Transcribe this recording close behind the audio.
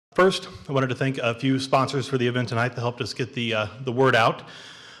First, I wanted to thank a few sponsors for the event tonight that helped us get the word out.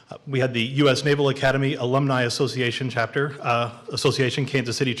 We had the U.S. Naval Academy Alumni Association chapter,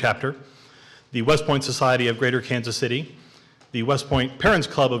 Kansas City chapter, the West Point Society of Greater Kansas City, the West Point Parents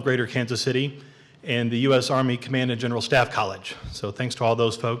Club of Greater Kansas City, and the U.S. Army Command and General Staff College. So thanks to all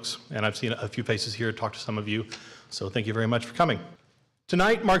those folks, and I've seen a few faces here, talked to some of you, so thank you very much for coming.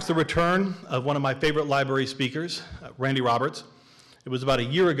 Tonight marks the return of one of my favorite library speakers, Randy Roberts. It was about a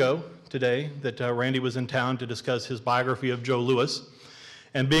year ago today that Randy was in town to discuss his biography of Joe Louis.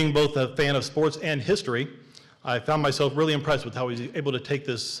 And being both a fan of sports and history, I found myself really impressed with how he was able to take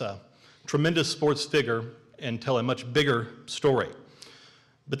this tremendous sports figure and tell a much bigger story.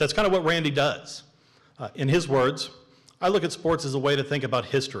 But that's kind of what Randy does. In his words, I look at sports as a way to think about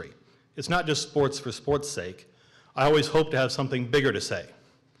history. It's not just sports for sports' sake. I always hope to have something bigger to say.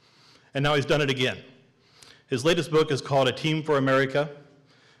 And now he's done it again. His latest book is called A Team for America,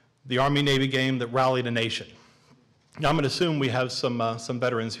 the Army-Navy game that rallied a nation. Now I'm going to assume we have some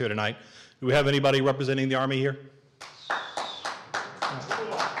veterans here tonight. Do we have anybody representing the Army here?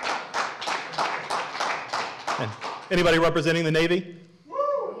 And anybody representing the Navy? All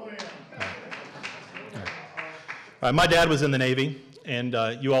right. My dad was in the Navy, and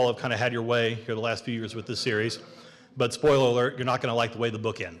you all have kind of had your way here the last few years with this series. But spoiler alert, you're not going to like the way the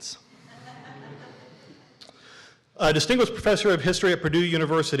book ends. A distinguished professor of history at Purdue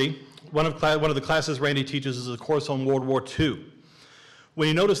University, one of the classes Randy teaches is a course on World War II. When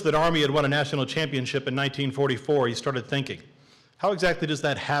he noticed that Army had won a national championship in 1944, he started thinking, how exactly does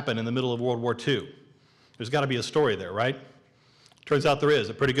that happen in the middle of World War II? There's got to be a story there, right? Turns out there is,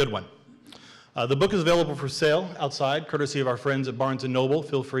 a pretty good one. The book is available for sale outside, courtesy of our friends at Barnes & Noble.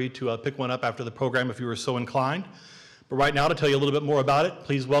 Feel free to pick one up after the program if you were so inclined. But right now, to tell you a little bit more about it,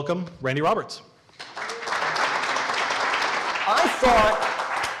 please welcome Randy Roberts. I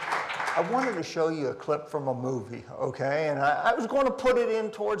thought I wanted to show you a clip from a movie, okay? And I was going to put it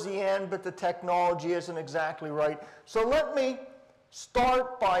in towards the end, but the technology isn't exactly right. So let me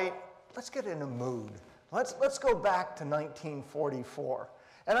start by, let's get in a mood. Let's go back to 1944.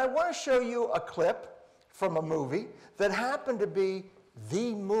 And I want to show you a clip from a movie that happened to be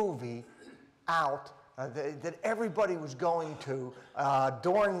the movie out that everybody was going to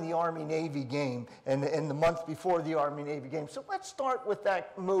during the Army-Navy game and the month before the Army-Navy game. So let's start with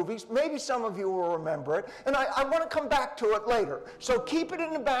that movie. Maybe some of you will remember it, and I want to come back to it later. So keep it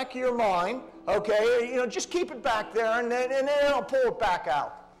in the back of your mind, okay? You know, just keep it back there, and then I'll pull it back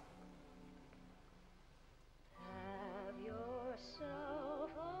out. Have yourself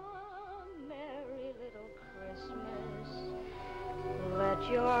a merry little Christmas. Let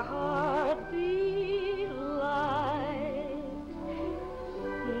your heart be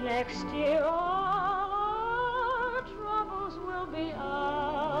next year all our troubles will be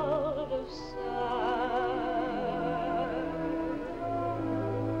out of sight.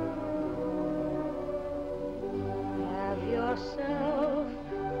 Have yourself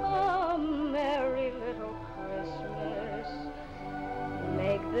a merry little Christmas.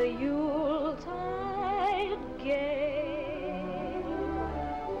 Make the Yuletide gay.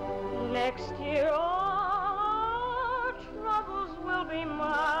 Next year all will be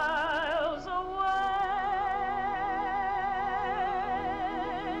miles away.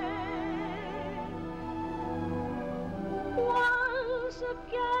 Once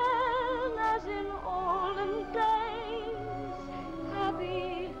again, as in olden days,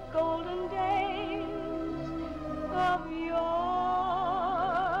 happy golden days of yore,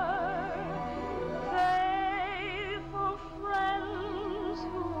 faithful friends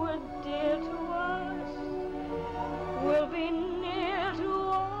who were dear to us will be near to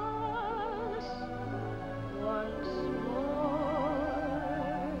us once more.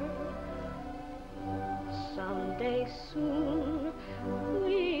 Someday soon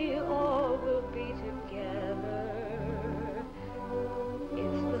we all will be together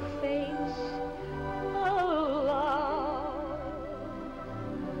if the fates allow.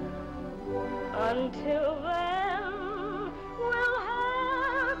 Until then, we'll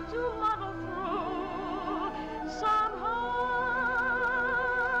have to muddle through somehow.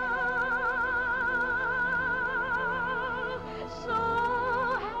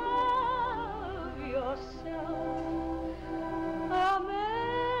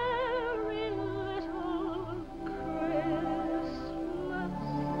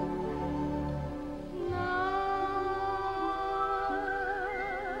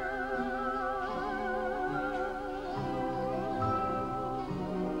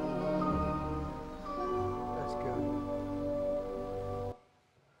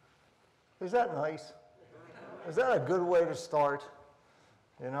 Is that nice? Is that a good way to start?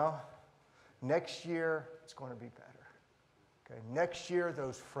 you know, next year it's going to be better. Okay, next year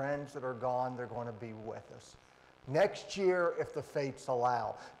those friends that are gone, they're going to be with us. Next year, if the fates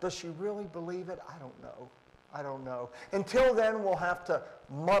allow. Does she really believe it? I don't know. I don't know. Until then, we'll have to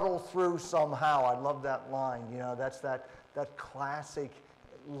muddle through somehow. I love that line. You know, that's that classic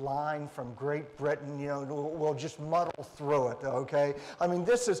line from Great Britain. You know, we'll just muddle through it, okay? I mean,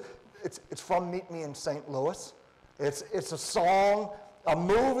 it's from Meet Me in St. Louis. It's a song, a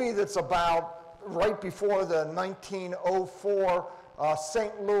movie that's about right before the 1904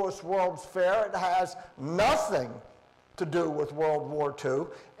 St. Louis World's Fair. It has nothing to do with World War II,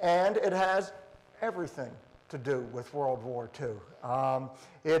 and it has everything to do with World War II.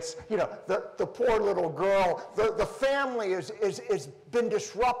 It's, you know, the poor little girl, the family has been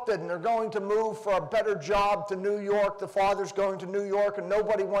disrupted and they're going to move for a better job to New York. The father's going to New York and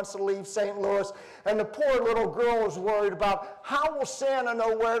nobody wants to leave St. Louis. And the poor little girl is worried about how will Santa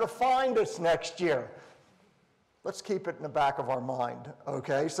know where to find us next year? Let's keep it in the back of our mind,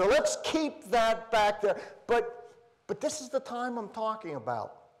 okay? So let's keep that back there. But this is the time I'm talking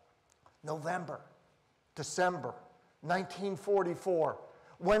about. November, December, 1944,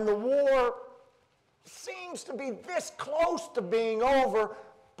 when the war seems to be this close to being over,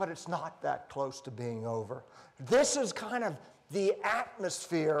 but it's not that close to being over. This is kind of the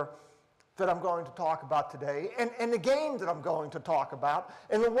atmosphere that I'm going to talk about today, and the game that I'm going to talk about,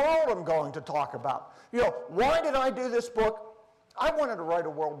 and the world I'm going to talk about. You know, why did I do this book? I wanted to write a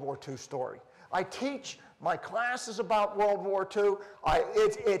World War II story. I teach my classes about World War II.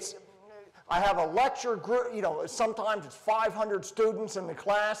 I have a lecture group, you know, sometimes it's 500 students in the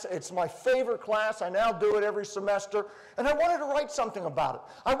class. It's my favorite class. I now do it every semester. And I wanted to write something about it.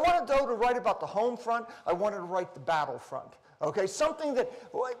 I wanted, though, to write about the home front. I wanted to write the battlefront. Okay, something that,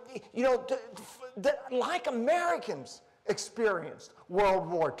 you know, that like Americans experienced World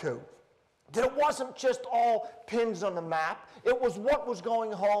War II. That it wasn't just all pins on the map. It was what was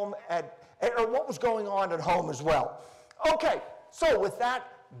going on at home as well. Okay, so with that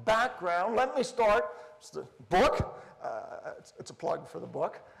background, let me start. It's the book. It's a plug for the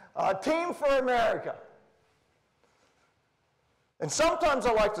book. Team for America. And sometimes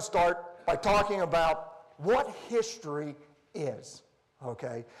I like to start by talking about what history is.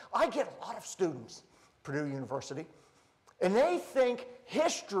 Okay? I get a lot of students at Purdue University, and they think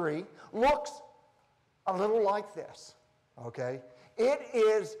history looks a little like this. Okay? It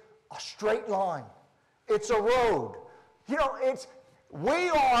is a straight line. It's a road. You know, we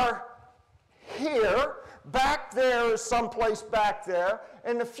are here, back there is someplace back there,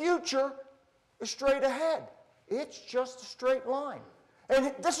 and the future is straight ahead. It's just a straight line.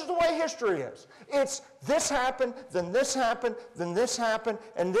 And this is the way history is. It's this happened, then this happened, then this happened,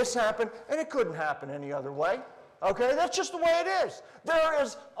 and this happened, and it couldn't happen any other way. Okay? That's just the way it is. There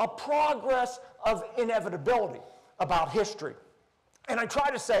is a progress of inevitability about history. And I try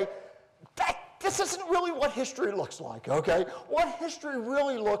to say, this isn't really what history looks like, okay? What history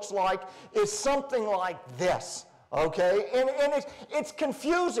really looks like is something like this, okay? And it's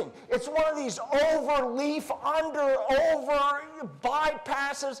confusing. It's one of these over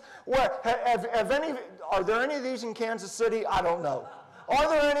bypasses where, are there any of these in Kansas City? I don't know. Are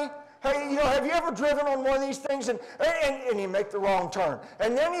there any? Hey, you know, have you ever driven on one of these things and you make the wrong turn?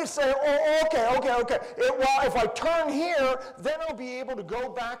 And then you say, oh, okay. Well, if I turn here, then I'll be able to go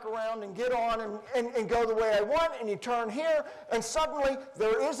back around and get on and go the way I want. And you turn here, and suddenly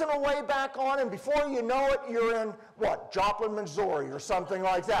there isn't a way back on, and before you know it, you're in, what, Joplin, Missouri, or something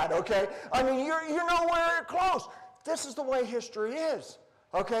like that, okay? I mean, you're nowhere close. This is the way history is,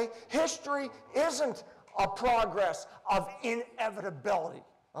 okay? History isn't a progress of inevitability.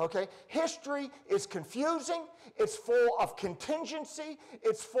 Okay? History is confusing, it's full of contingency,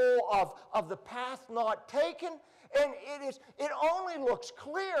 it's full of the path not taken, and it only looks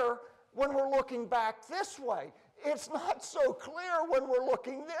clear when we're looking back this way. It's not so clear when we're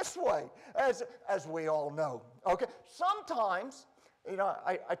looking this way, as we all know. Okay? Sometimes, you know,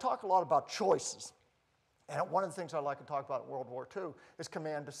 I talk a lot about choices, and one of the things I like to talk about in World War II is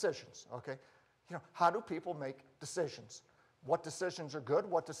command decisions. Okay? You know, how do people make decisions? What decisions are good?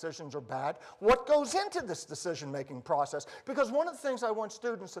 What decisions are bad? What goes into this decision-making process? Because one of the things I want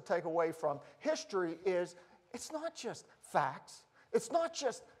students to take away from history is it's not just facts. It's not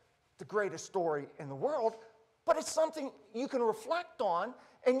just the greatest story in the world, but it's something you can reflect on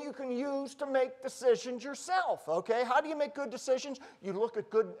and you can use to make decisions yourself, okay? How do you make good decisions? You look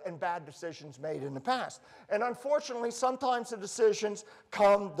at good and bad decisions made in the past. And unfortunately, sometimes the decisions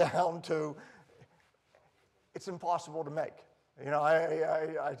come down to it's impossible to make. You know,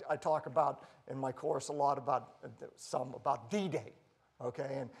 I talk about in my course a lot about D-Day,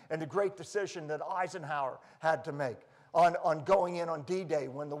 okay, and the great decision that Eisenhower had to make on going in on D-Day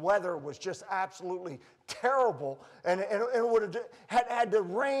when the weather was just absolutely terrible, and it would have had the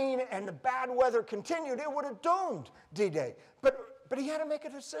rain and the bad weather continued, it would have doomed D-Day. But he had to make a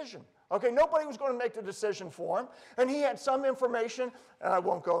decision. Okay, nobody was going to make the decision for him, and he had some information, and I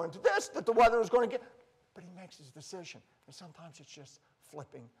won't go into this, that the weather was going to get, but he makes his decision, and sometimes it's just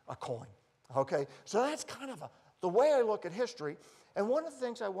flipping a coin. Okay, so that's kind of the way I look at history, and one of the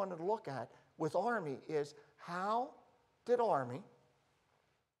things I wanted to look at with Army is how did Army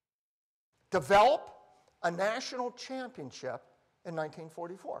develop a national championship in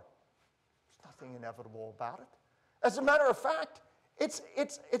 1944? There's nothing inevitable about it. As a matter of fact,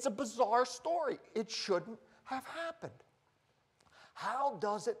 it's a bizarre story. It shouldn't have happened. How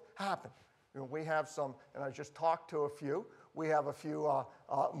does it happen? You know, we have some, and I just talked to a few. We have a few,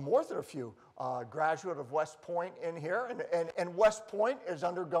 more than a few, graduate of West Point in here, and West Point is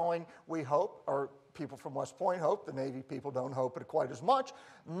undergoing, we hope, or people from West Point hope, the Navy people don't hope it quite as much,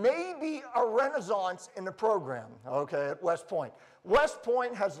 maybe a renaissance in the program, okay, at West Point. West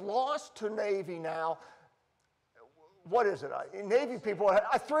Point has lost to Navy now, what is it? Navy people,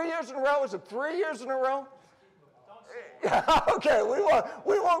 3 years in a row? Is it 3 years in a row? Okay,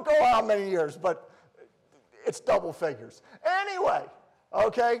 we won't go how many years, but it's double figures. Anyway,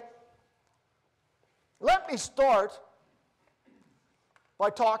 okay, let me start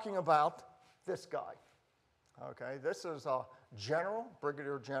by talking about this guy. Okay, this is General,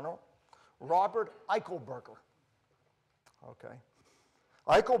 Brigadier General Robert Eichelberger. Okay,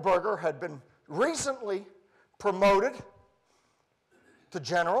 Eichelberger had been recently promoted to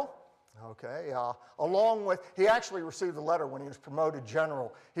general. Okay, along with, he actually received a letter when he was promoted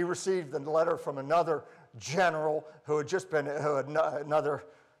general. He received the letter from another general who had just been, another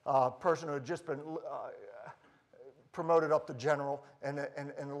person who had just been promoted up to general, and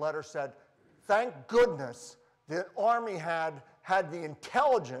the letter said, thank goodness the Army had the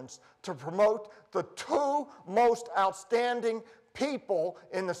intelligence to promote the two most outstanding people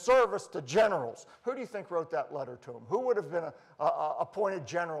in the service to generals. Who do you think wrote that letter to him? Who would have been appointed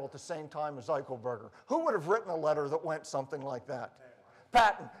general at the same time as Eichelberger? Who would have written a letter that went something like that?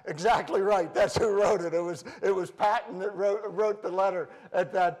 Patton, exactly right. That's who wrote it. It was Patton that wrote the letter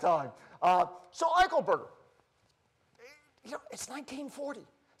at that time. So Eichelberger, you know, it's 1940.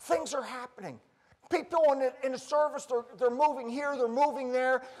 Things are happening. People in the service, they're moving here, they're moving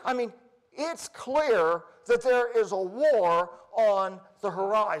there. I mean, it's clear that there is a war on the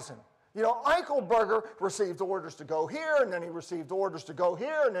horizon. You know, Eichelberger received orders to go here, and then he received orders to go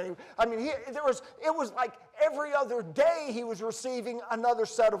here, and then it was like every other day he was receiving another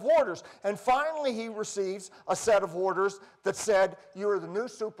set of orders. And finally he receives a set of orders that said, you are the new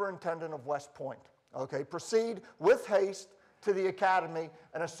superintendent of West Point. Okay, proceed with haste to the academy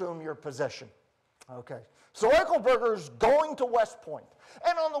and assume your position. Okay, so Eichelberger is going to West Point.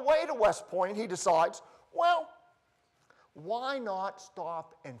 And on the way to West Point, he decides, well, why not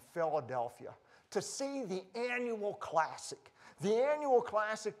stop in Philadelphia to see the annual classic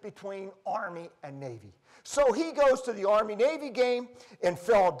between Army and Navy. So he goes to the Army-Navy game in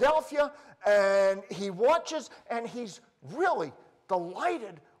Philadelphia, and he watches, and he's really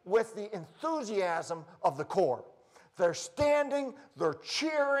delighted with the enthusiasm of the Corps. They're standing, they're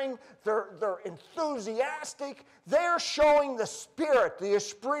cheering, they're enthusiastic. They're showing the spirit, the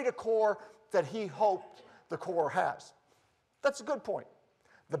esprit de corps that he hoped the Corps has. That's a good point.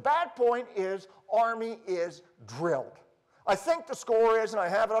 The bad point is Army is drilled. I think the score is, and I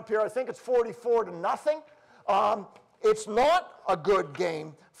have it up here, I think it's 44-0. It's not a good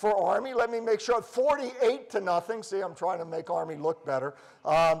game for Army. Let me make sure, 48-0. See, I'm trying to make Army look better.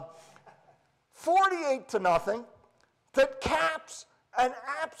 48-0. That caps an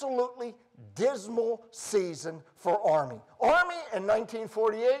absolutely dismal season for Army. Army in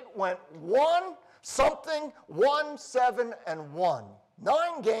 1948 went 1-7-1.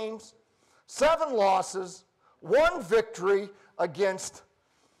 9 games, 7 losses, 1 victory against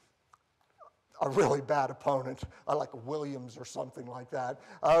a really bad opponent, like Williams or something like that.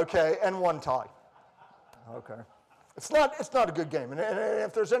 Okay, and 1 tie. Okay. It's not a good game, and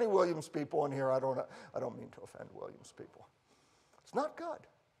if there's any Williams people in here, I don't mean to offend Williams people. It's not good,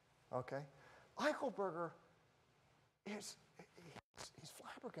 okay? Eichelberger he's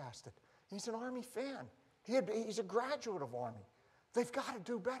flabbergasted. He's an Army fan. He's a graduate of Army. They've got to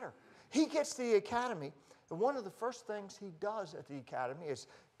do better. He gets to the academy, and one of the first things he does at the academy is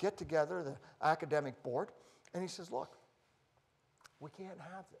get together the academic board, and he says, look, we can't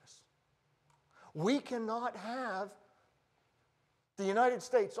have this. We cannot have the United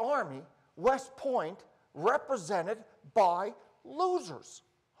States Army, West Point, represented by losers,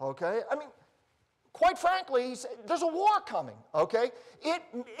 okay? I mean, quite frankly, he said, there's a war coming, okay?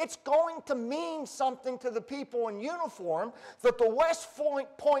 It's going to mean something to the people in uniform that the West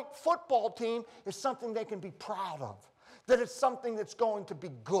Point football team is something they can be proud of, that it's something that's going to be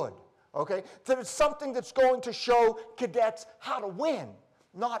good, okay? That it's something that's going to show cadets how to win,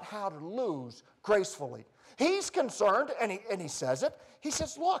 not how to lose gracefully. He's concerned, and he says it, he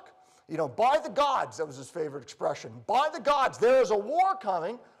says, look, you know, by the gods, that was his favorite expression, by the gods, there is a war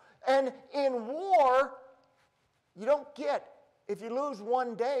coming. And in war, you don't get, if you lose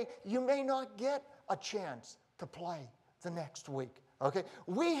one day, you may not get a chance to play the next week, okay?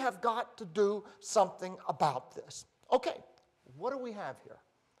 We have got to do something about this. Okay, what do we have here,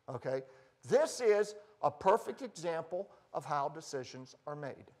 okay? This is a perfect example of how decisions are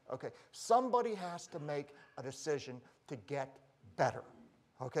made, okay? Somebody has to make a decision to get better.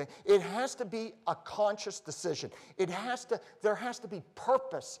 Okay? It has to be a conscious decision. There has to be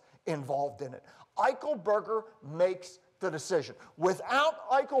purpose involved in it. Eichelberger makes the decision. Without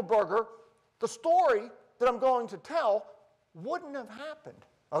Eichelberger, the story that I'm going to tell wouldn't have happened.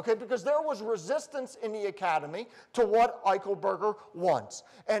 Okay? Because there was resistance in the academy to what Eichelberger wants.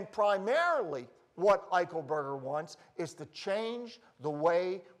 And primarily what Eichelberger wants is to change the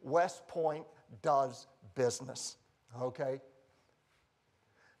way West Point does business. Okay?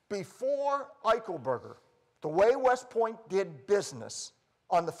 Before Eichelberger, the way West Point did business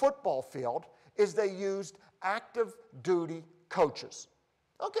on the football field is they used active duty coaches.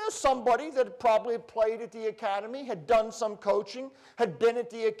 Okay, somebody that probably had played at the academy, had done some coaching, had been at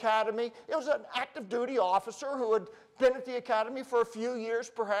the academy. It was an active duty officer who had been at the academy for a few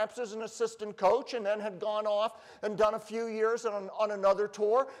years, perhaps as an assistant coach, and then had gone off and done a few years on another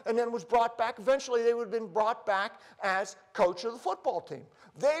tour, and then was brought back. Eventually, they would have been brought back as coach of the football team.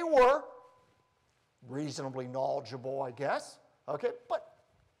 They were reasonably knowledgeable, I guess, okay, but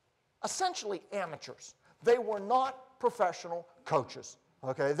essentially amateurs. They were not professional coaches.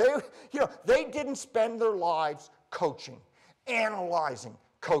 Okay, they didn't spend their lives coaching, analyzing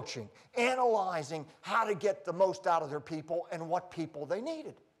how to get the most out of their people and what people they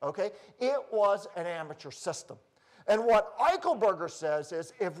needed. Okay, it was an amateur system. And what Eichelberger says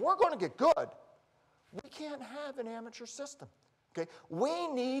is, if we're going to get good, we can't have an amateur system. Okay, we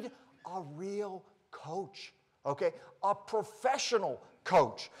need a real coach. Okay, a professional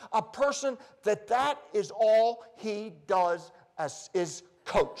coach, a person that is all he does is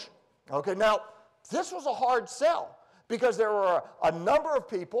coach. Okay, now this was a hard sell because there were a number of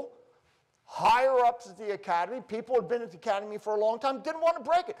people, higher ups at the academy, people who had been at the academy for a long time, didn't want to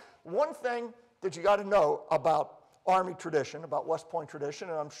break it. One thing that you got to know about Army tradition, about West Point tradition,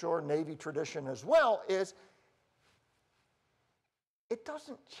 and I'm sure Navy tradition as well, is it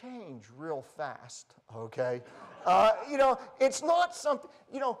doesn't change real fast, okay? It's not something,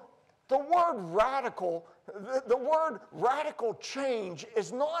 the word radical, the word radical change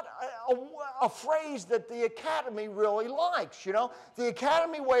is not a phrase that the academy really likes, The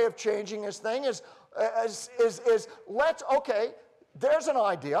academy way of changing this thing is there's an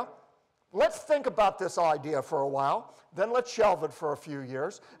idea. Let's think about this idea for a while. Then let's shelve it for a few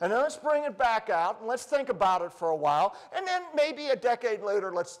years. And then let's bring it back out and let's think about it for a while. And then maybe a decade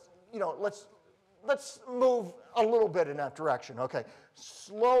later, let's move a little bit in that direction. Okay,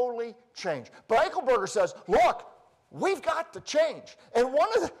 slowly change. But Eichelberger says, look, we've got to change. And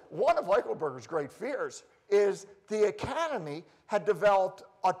one of Eichelberger's great fears is the academy had developed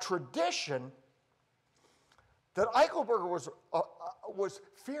a tradition that Eichelberger was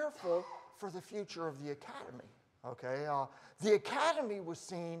fearful for the future of the academy. Okay, the academy was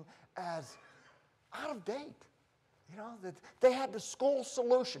seen as out of date. That they had the school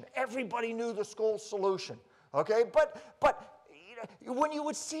solution. Everybody knew the school solution. Okay, but when you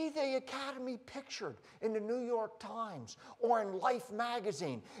would see the academy pictured in the New York Times or in Life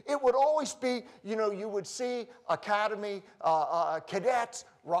magazine, it would always be, you would see academy cadets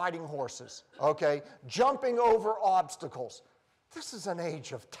riding horses, okay, jumping over obstacles. This is an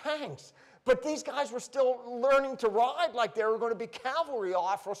age of tanks. But these guys were still learning to ride like they were going to be cavalry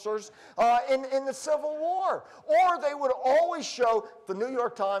officers in the Civil War. Or they would always show, the New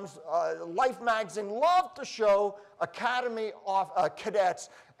York Times, Life magazine loved to show academy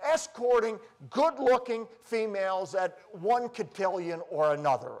cadets escorting good-looking females at one cotillion or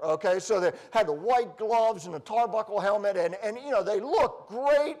another. Okay, so they had the white gloves and the tarbuckle helmet, and they looked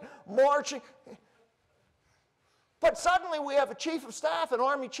great marching. But suddenly we have a chief of staff, an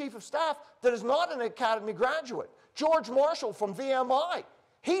Army chief of staff, that is not an academy graduate. George Marshall from VMI.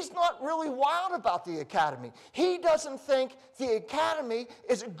 He's not really wild about the academy. He doesn't think the academy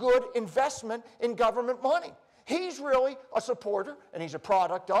is a good investment in government money. He's really a supporter, and he's a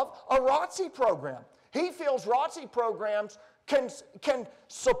product of a ROTC program. He feels ROTC programs can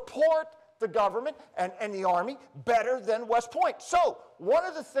support the government and the Army better than West Point. So one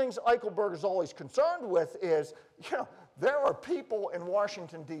of the things Eichelberg is always concerned with is, there are people in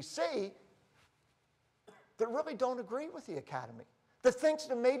Washington, D.C. that really don't agree with the Academy, that thinks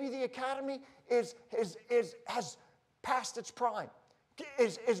that maybe the Academy has passed its prime,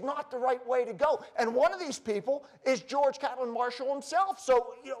 is not the right way to go. And one of these people is George Catlin Marshall himself.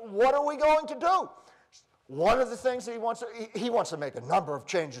 So what are we going to do? One of the things that he wants to make a number of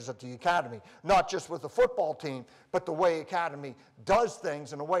changes at the Academy, not just with the football team, but the way Academy does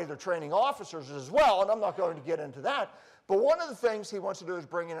things and the way they're training officers as well, and I'm not going to get into that. But one of the things he wants to do is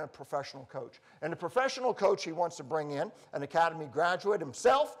bring in a professional coach. And the professional coach he wants to bring in, an Academy graduate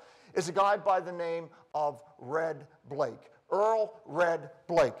himself, is a guy by the name of Red Blake, Earl Red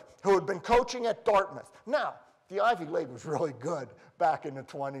Blake, who had been coaching at Dartmouth. Now, the Ivy League was really good back in the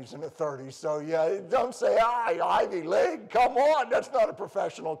 20s and the 30s. So yeah, don't say, Ivy League, come on, that's not a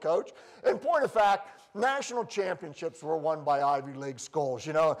professional coach. In point of fact, national championships were won by Ivy League schools.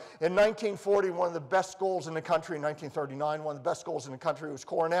 In 1940, one of the best schools in the country, in 1939, one of the best schools in the country was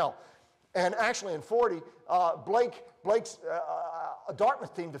Cornell. And actually in 40, Blake's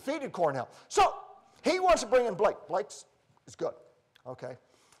Dartmouth team defeated Cornell. So he wants to bring in Blake. Blake is good, okay?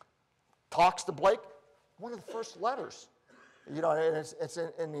 Talks to Blake. One of the first letters, and it's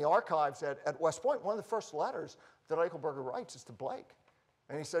in the archives at West Point, one of the first letters that Eichelberger writes is to Blake.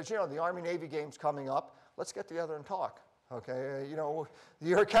 And he says, the Army-Navy game's coming up. Let's get together and talk, okay?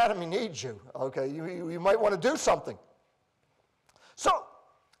 Your Academy needs you, okay? You might want to do something. So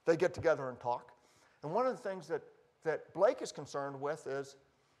they get together and talk. And one of the things that Blake is concerned with is,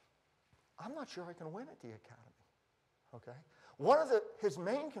 I'm not sure I can win at the Academy, okay? One of his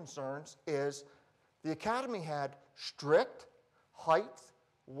main concerns is the Academy had strict height,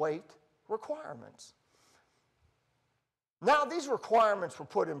 weight requirements. Now, these requirements were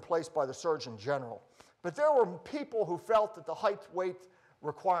put in place by the Surgeon General, but there were people who felt that the height, weight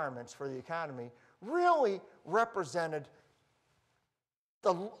requirements for the Academy really represented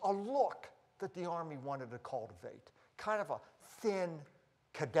a look that the Army wanted to cultivate, kind of a thin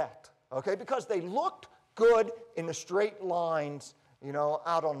cadet, okay? Because they looked good in the straight lines,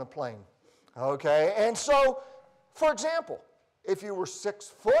 out on the plain. Okay, and so, for example, if you were 6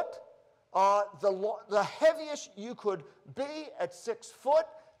 foot, the heaviest you could be at 6 foot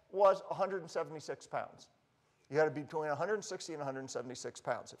was 176 pounds. You had to be between 160 and 176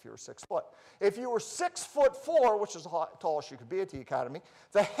 pounds if you were 6 foot. If you were 6'4", which is the tallest you could be at the Academy,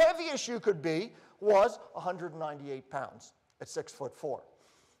 the heaviest you could be was 198 pounds at 6'4".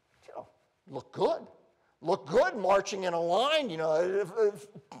 Look good. Look good marching in a line,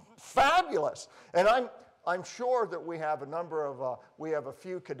 fabulous. And I'm sure that we have a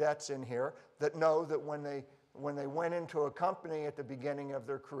few cadets in here that know that when they went into a company at the beginning of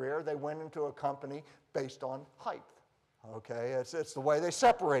their career, they went into a company based on height. Okay, it's the way they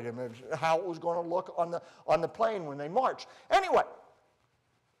separated them, how it was going to look on the plane when they marched. Anyway,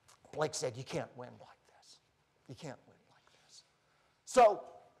 Blake said, you can't win like this. You can't win like this. So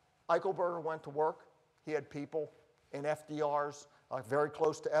Eichelberger went to work. He had people in FDR's, very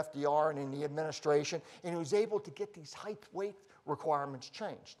close to FDR and in the administration, and he was able to get these height, weight requirements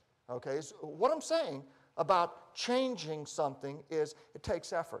changed. Okay, so what I'm saying about changing something is it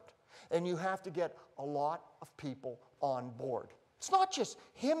takes effort, and you have to get a lot of people on board. It's not just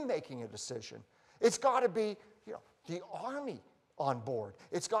him making a decision. It's got to be, the Army on board.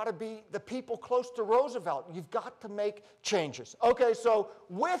 It's got to be the people close to Roosevelt. You've got to make changes. Okay, so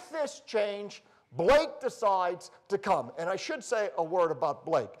with this change, Blake decides to come. And I should say a word about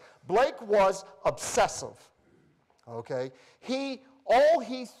Blake. Blake was obsessive, okay? All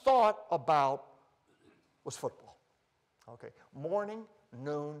he thought about was football, okay? Morning,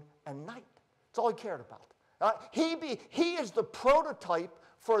 noon, and night. That's all he cared about. He is the prototype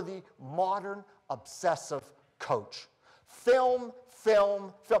for the modern obsessive coach. Film,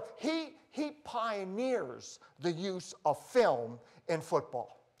 film, film. He pioneers the use of film in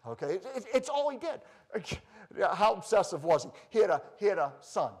football. Okay, it's all he did. How obsessive was he? He had a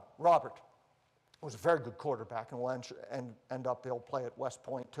son, Robert, who was a very good quarterback and will end up he'll play at West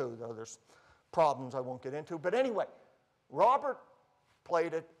Point too, though there's problems I won't get into. But anyway, Robert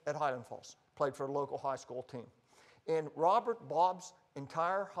played at Highland Falls, played for a local high school team. In Robert Bob's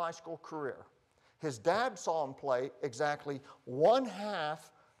entire high school career, his dad saw him play exactly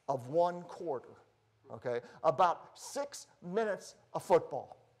 1/2 of 1 quarter, okay, about 6 minutes of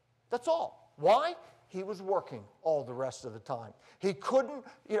football. That's all. Why? He was working all the rest of the time. He couldn't,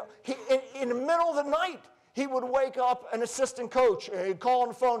 in the middle of the night, he would wake up an assistant coach, and he'd call on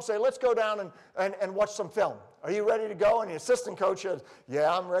the phone and say, let's go down and watch some film. Are you ready to go? And the assistant coach says,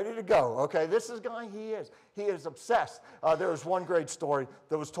 yeah, I'm ready to go. Okay, this is the guy he is. He is obsessed. There was one great story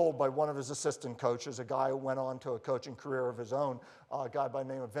that was told by one of his assistant coaches, a guy who went on to a coaching career of his own, a guy by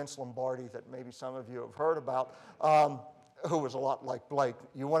the name of Vince Lombardi that maybe some of you have heard about, who was a lot like Blake.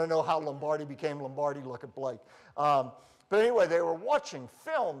 You want to know how Lombardi became Lombardi? Look at Blake. But anyway, they were watching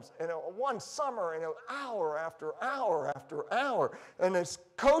films one summer, hour after hour after hour. And his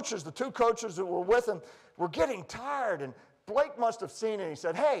coaches, the two coaches that were with him, were getting tired. And Blake must have seen it. And he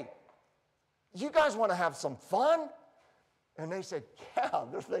said, hey, you guys want to have some fun? And they said, yeah.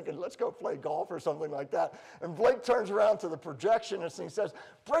 They're thinking, let's go play golf or something like that. And Blake turns around to the projectionist and he says,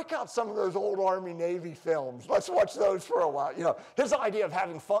 break out some of those old Army Navy films. Let's watch those for a while. You know, his idea of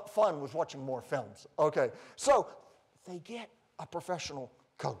having fun was watching more films. Okay, so they get a professional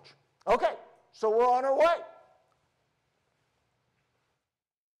coach. Okay, so we're on our way.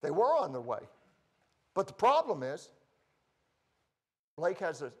 They were on their way. But the problem is, Blake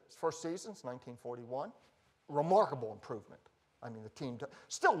has his first season, 1941. Remarkable improvement. I mean, the team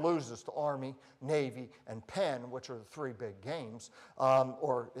still loses to Army, Navy, and Penn, which are the three big games,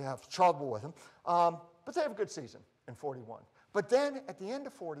 or have trouble with them. But they have a good season in 41. But then, at the end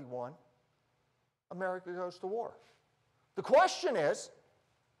of 41, America goes to war. The question is,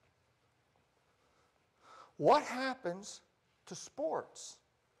 what happens to sports?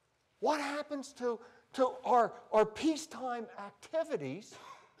 What happens to our peacetime activities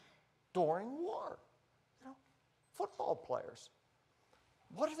during war? You know, football players,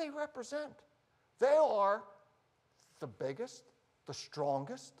 what do they represent? They are the biggest, the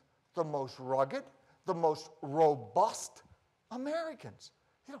strongest, the most rugged, the most robust Americans.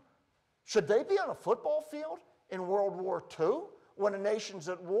 You know, should they be on a football field in World War II when a nation's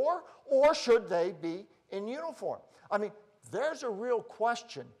at war, or should they be in uniform? I mean, there's a real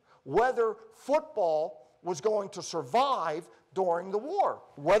question whether football was going to survive during the war,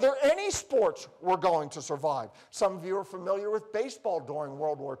 whether any sports were going to survive. Some of you are familiar with baseball during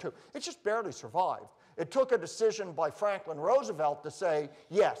World War II. It just barely survived. It took a decision by Franklin Roosevelt to say,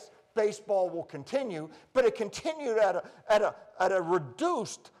 yes, baseball will continue, but it continued at a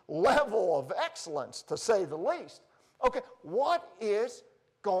reduced level of excellence, to say the least. Okay, what is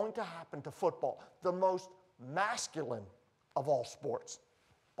going to happen to football? The most masculine of all sports,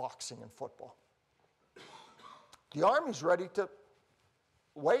 boxing and football. The Army's ready to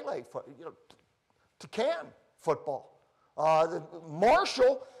waylay, to can football.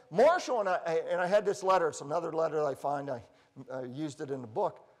 Marshall, and I had this letter. It's another letter that I find. I used it in the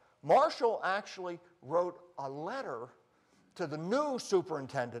book. Marshall actually wrote a letter to the new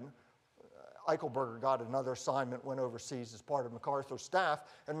superintendent. Eichelberger got another assignment, went overseas as part of MacArthur's staff,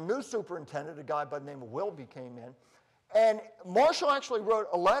 and the new superintendent, a guy by the name of Wilby, came in. And Marshall actually wrote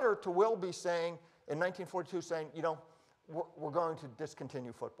a letter to Wilby saying, in 1942, saying, you know, we're going to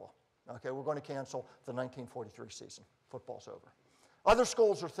discontinue football. Okay, we're going to cancel the 1943 season. Football's over. Other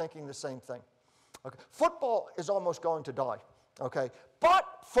schools are thinking the same thing. Okay, football is almost going to die. Okay, but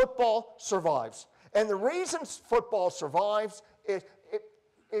football survives. And the reason football survives is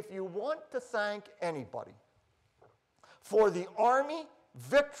if you want to thank anybody for the Army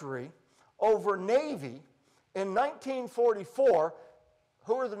victory over Navy in 1944,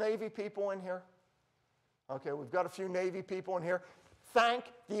 who are the Navy people in here? Okay, we've got a few Navy people in here. Thank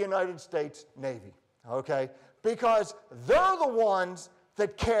the United States Navy, okay? Because they're the ones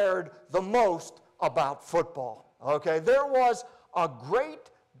that cared the most about football, okay? There was a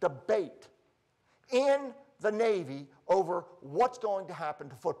great debate in the Navy over what's going to happen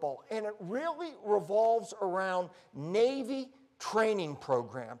to football, and it really revolves around Navy training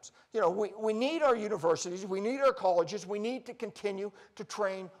programs. You know, we need our universities, we need our colleges, we need to continue to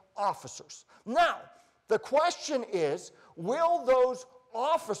train officers. Now, the question is, will those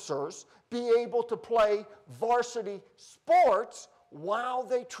officers be able to play varsity sports while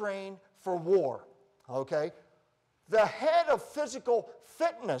they train for war? Okay? The head of physical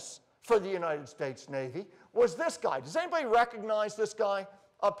fitness for the United States Navy was this guy. Does anybody recognize this guy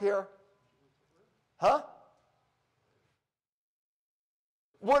up here? Huh?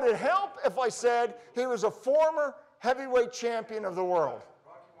 Would it help if I said he was a former heavyweight champion of the world?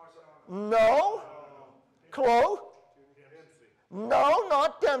 No. Close. No,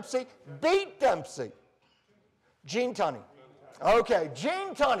 not Dempsey. Beat Dempsey. Gene Tunney. Okay,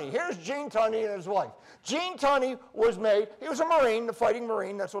 Gene Tunney. Here's Gene Tunney and his wife. Gene Tunney was made, he was a Marine, the fighting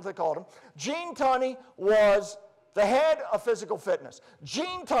Marine, that's what they called him. Gene Tunney was the head of physical fitness.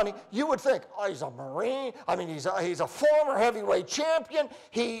 Gene Tunney, you would think, oh, he's a Marine. I mean, he's a former heavyweight champion.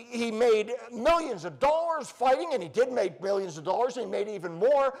 He made millions of dollars fighting, and he did make millions of dollars. He made even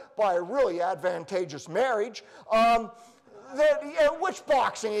more by a really advantageous marriage. Which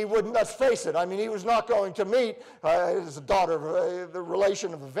boxing he wouldn't, let's face it. I mean, he was not going to meet his daughter, the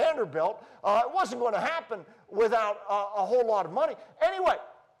relation of a Vanderbilt. It wasn't going to happen without a whole lot of money. Anyway,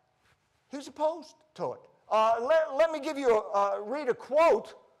 he's opposed to it. Let me give you read a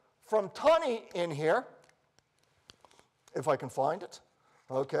quote from Tunney in here, if I can find it.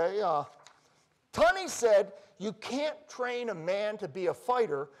 Okay. Tunney said, "You can't train a man to be a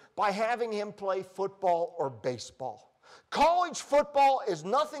fighter by having him play football or baseball. College football is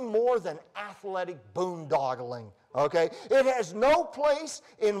nothing more than athletic boondoggling. Okay, it has no place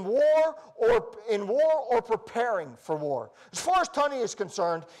in war or preparing for war. As far as Tunney is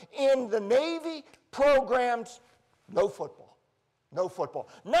concerned, in the Navy programs, no football, no football.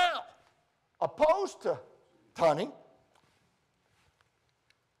 Now, opposed to Tunney,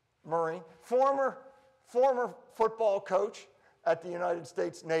 Marine, former football coach at the United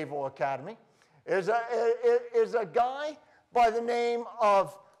States Naval Academy, is a guy by the name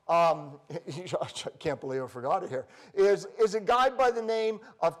of, I can't believe I forgot it here, is a guy by the name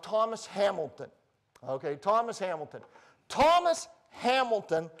of Thomas Hamilton. Okay, Thomas Hamilton. Thomas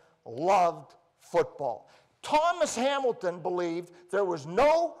Hamilton loved football. Thomas Hamilton believed there was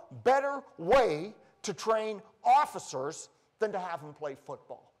no better way to train officers than to have them play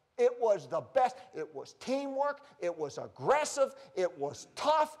football. It was the best. It was teamwork. It was aggressive. It was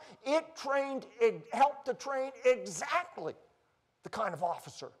tough. It helped to train exactly the kind of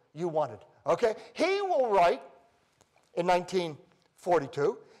officer you wanted. Okay? He will write in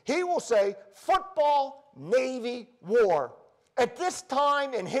 1942, he will say, football, Navy, war. At this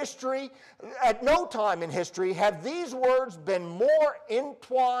time in history, at no time in history, have these words been more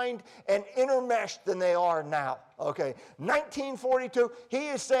entwined and intermeshed than they are now. Okay, 1942, he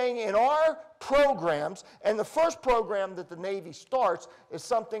is saying in our programs, and the first program that the Navy starts is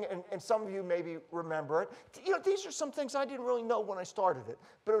something, and some of you maybe remember it. You know, these are some things I didn't really know when I started it,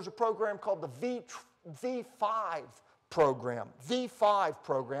 but it was a program called the V5 program, V5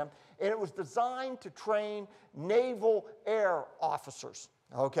 program, and it was designed to train naval air officers,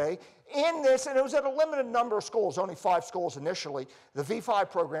 okay? In this, and it was at a limited number of schools, only 5 schools initially, the V5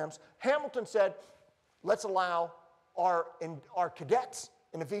 programs, Hamilton said, let's allow our cadets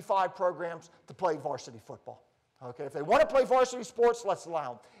in the V5 programs to play varsity football, okay? If they want to play varsity sports, let's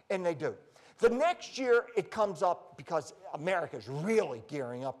allow them, and they do. The next year, it comes up because America's really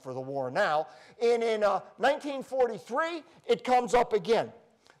gearing up for the war now, and in 1943, it comes up again.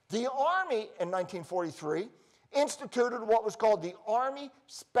 The Army in 1943 instituted what was called the Army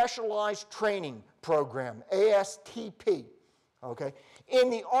Specialized Training Program, ASTP. Okay? In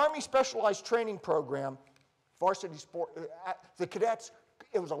the Army Specialized Training Program, varsity sport, the cadets,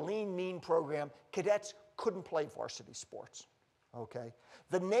 it was a lean, mean program. Cadets couldn't play varsity sports. Okay?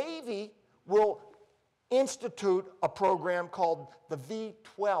 The Navy will institute a program called the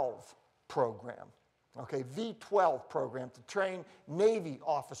V12 program. Okay, V12 program to train Navy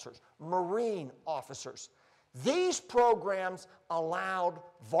officers, Marine officers. These programs allowed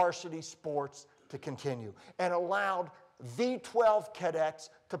varsity sports to continue and allowed V12 cadets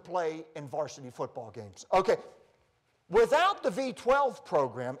to play in varsity football games. Okay, without the V12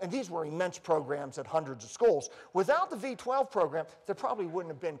 program, and these were immense programs at hundreds of schools, without the V12 program, there probably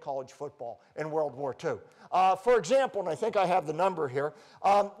wouldn't have been college football in World War II. For example, and I think I have the number here,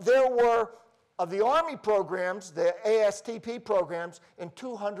 there were of the Army programs, the ASTP programs, in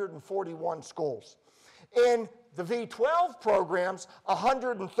 241 schools. In the V12 programs,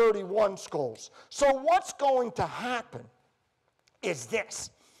 131 schools. So what's going to happen is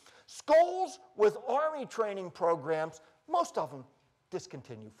this. Schools with Army training programs, most of them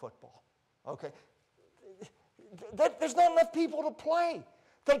discontinue football. Okay? There's not enough people to play.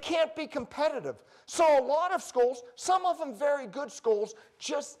 They can't be competitive. So a lot of schools, some of them very good schools,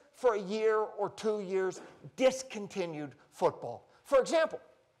 just for a year or 2 years, discontinued football. For example,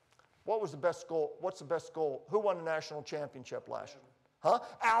 what was the best school? What's the best school? Who won the national championship last year? Huh?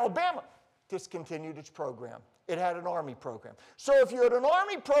 Alabama discontinued its program. It had an Army program. So if you had an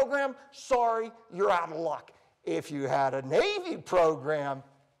Army program, sorry, you're out of luck. If you had a Navy program,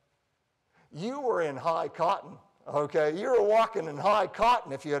 you were in high cotton. Okay, you were walking in high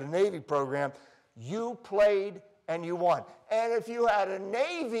cotton if you had a Navy program. You played and you won. And if you had a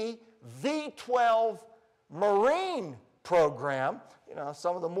Navy V12 Marine program, you know,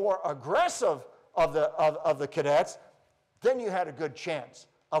 some of the more aggressive of the cadets, then you had a good chance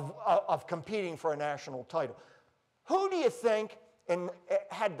of competing for a national title. Who do you think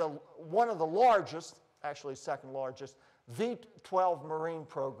had one of the largest, actually second largest, V-12 Marine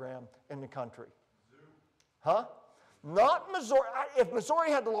program in the country? Huh? Not Missouri. If Missouri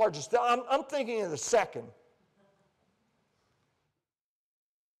had the largest, I'm thinking of the second.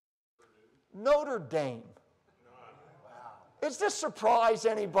 Notre Dame. Does this surprise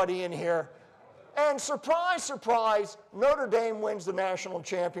anybody in here? And surprise, surprise, Notre Dame wins the national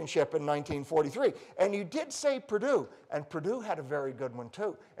championship in 1943. And you did say Purdue, and Purdue had a very good one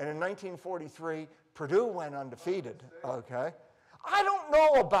too. And in 1943, Purdue went undefeated, okay? I don't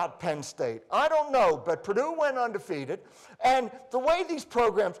know about Penn State. I don't know, but Purdue went undefeated. And the way these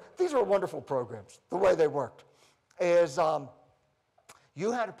programs, these are wonderful programs, the way they worked, is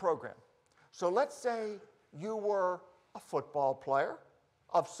you had a program. So let's say you were a football player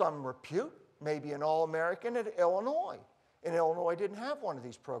of some repute, maybe an All-American at Illinois. And Illinois didn't have one of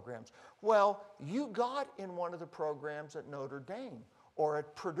these programs. Well, you got in one of the programs at Notre Dame or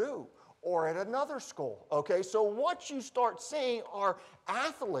at Purdue or at another school, okay? So what you start seeing are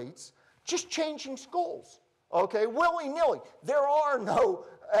athletes just changing schools, okay, willy-nilly. There are no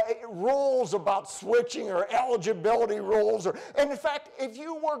rules about switching or eligibility rules. And in fact, if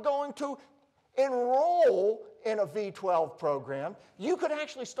you were going to enroll in a V-12 program, you could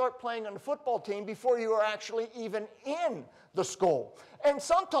actually start playing on the football team before you were actually even in the school. And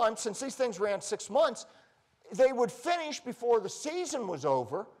sometimes, since these things ran 6 months, they would finish before the season was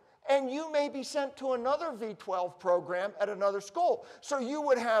over, and you may be sent to another V-12 program at another school. So you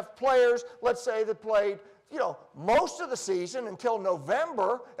would have players, let's say, that played, you know, most of the season until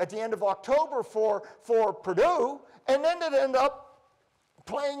November, at the end of October for Purdue, and then they'd end up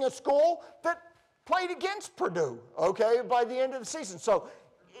playing a school that played against Purdue, okay, by the end of the season. So,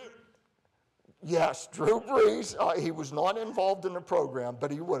 yes, Drew Brees, he was not involved in the program,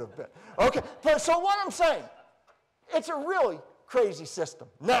 but he would have been. Okay, but so what I'm saying, it's a really crazy system.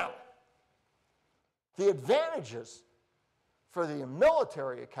 Now, the advantages for the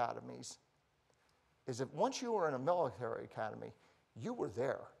military academies is that once you were in a military academy, you were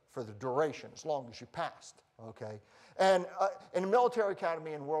there for the duration, as long as you passed, okay? And in the military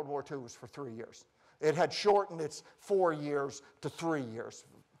academy in World War II was for 3 years. It had shortened its 4 years to 3 years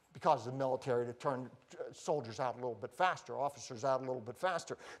because of the military to turn soldiers out a little bit faster, officers out a little bit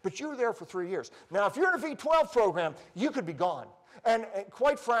faster. But you were there for 3 years. Now, if you're in a V-12 program, you could be gone. And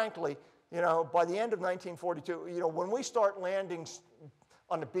quite frankly, you know, by the end of 1942, you know, when we start landing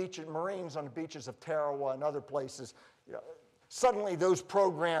on the beaches, Marines on the beaches of Tarawa and other places, you know, suddenly those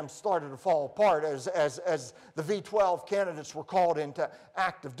programs started to fall apart as the V-12 candidates were called into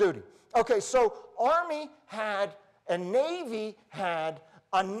active duty. Okay, so Army had and Navy had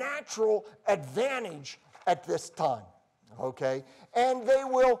a natural advantage at this time, okay? And they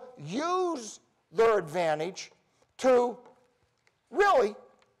will use their advantage to really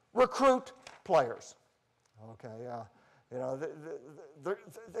recruit players, okay? You know,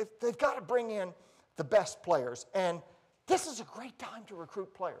 they've got to bring in the best players, and this is a great time to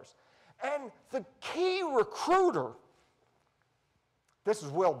recruit players. And the key recruiter, this is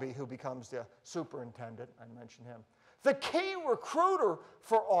Wilby, who becomes the superintendent. I mentioned him. The key recruiter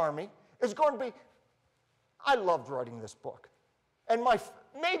for Army is going to be, I loved writing this book. And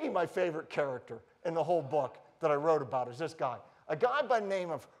maybe my favorite character in the whole book that I wrote about is this guy. A guy by the name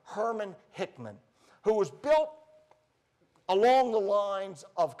of Herman Hickman, who was built along the lines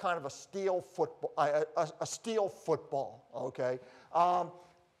of kind of a steel football, okay?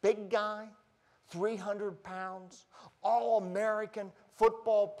 Big guy, 300 pounds, all-American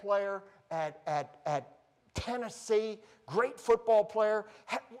football player at Tennessee, great football player,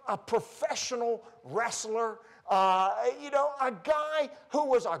 a professional wrestler, you know, a guy who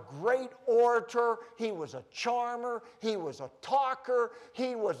was a great orator. He was a charmer. He was a talker.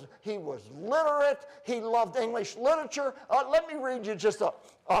 He was literate. He loved English literature. Let me read you just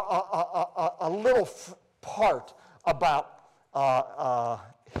a little part about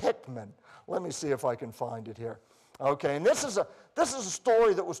Hickman. Let me see if I can find it here. Okay, and this is a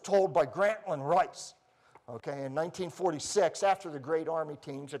story that was told by Grantland Rice. Okay, in 1946, after the great Army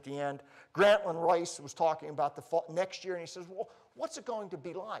teams at the end, Grantland Rice was talking about the fall next year, and he says, well, what's it going to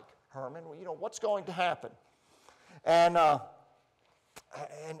be like, Herman? Well, you know, what's going to happen? And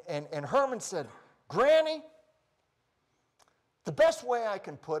Herman said, Granny, the best way I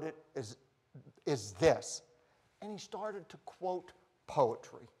can put it is this. And he started to quote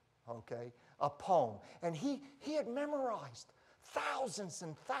poetry, okay, a poem. And he had memorized thousands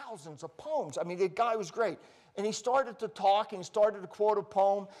and thousands of poems. I mean, the guy was great. And he started to talk, and he started to quote a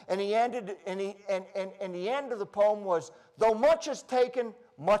poem, and he ended, and the end of the poem was, though much is taken,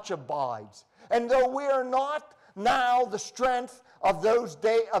 much abides. And though we are not now the strength of those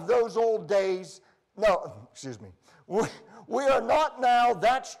old days. No, excuse me. We are not now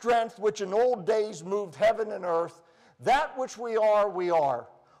that strength which in old days moved heaven and earth. That which we are, we are.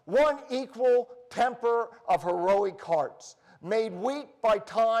 One equal temper of heroic hearts, made weak by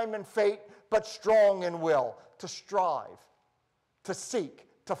time and fate, but strong in will, to strive, to seek,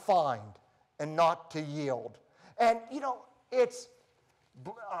 to find, and not to yield. And, you know, it's,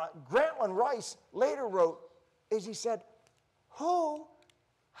 Grantland Rice later wrote, is he said, how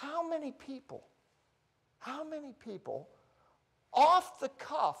many people, off the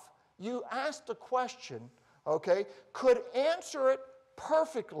cuff, you asked a question, okay, could answer it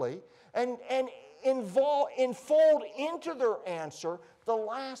perfectly and enfold into their answer the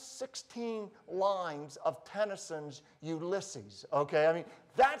last 16 lines of Tennyson's Ulysses, okay? I mean,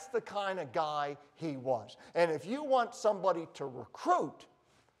 that's the kind of guy he was. And if you want somebody to recruit,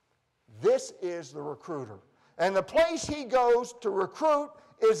 this is the recruiter. And the place he goes to recruit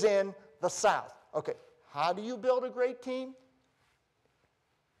is in the South. Okay, how do you build a great team?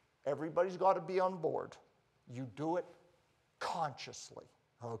 Everybody's got to be on board. You do it consciously,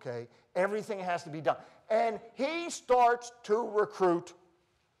 okay? Everything has to be done. And he starts to recruit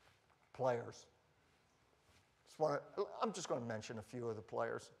players. I'm just going to mention a few of the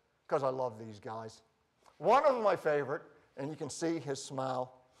players because I love these guys. One of them, my favorite, and you can see his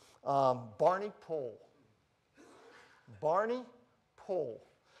smile, Barney Poole. Barney Poole,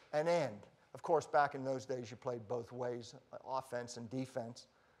 an end. Of course, back in those days, you played both ways, offense and defense.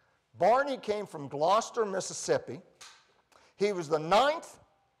 Barney came from Gloucester, Mississippi. He was the 9th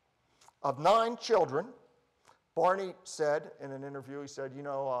of 9 children. Barney said in an interview, he said, you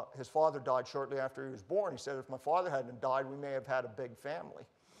know, his father died shortly after he was born. He said, if my father hadn't died, we may have had a big family.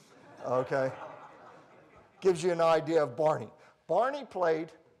 Okay? Gives you an idea of Barney. Barney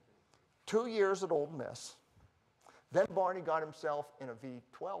played 2 years at Ole Miss. Then Barney got himself in a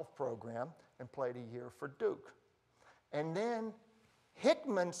V12 program and played a year for Duke. And then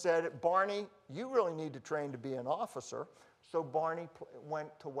Hickman said, Barney, you really need to train to be an officer. So Barney went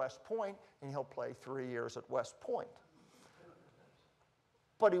to West Point, and he'll play 3 years at West Point.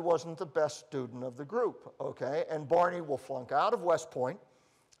 But he wasn't the best student of the group, okay? And Barney will flunk out of West Point,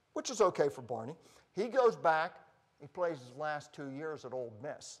 which is okay for Barney. He goes back, he plays his last 2 years at Ole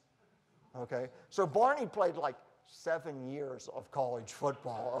Miss, okay? So Barney played like 7 years of college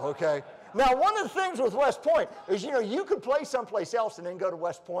football, okay? Now, one of the things with West Point is, you know, you could play someplace else and then go to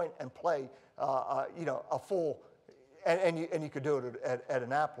West Point and play, you know, a full, and you could do it at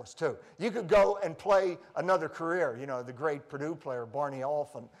Annapolis, too. You could go and play another career. You know, the great Purdue player,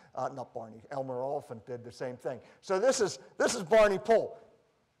 Elmer Oliphant did the same thing. So this is Barney Poole.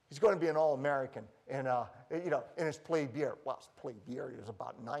 He's going to be an All-American in, you know, in his plebe year. Well, his plebe year, he was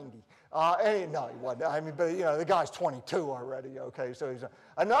about 90. And no, he wasn't. I mean, but, you know, the guy's 22 already, okay? So he's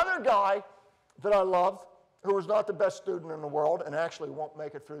another guy that I love, who was not the best student in the world and actually won't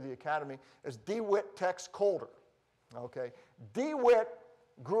make it through the academy, is DeWitt Tex Calder, okay? DeWitt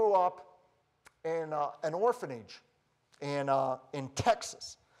grew up in an orphanage in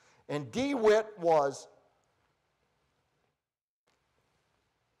Texas. And DeWitt was,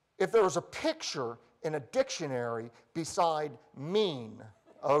 if there was a picture in a dictionary beside mean,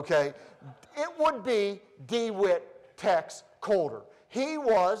 okay, it would be DeWitt Tex Calder. He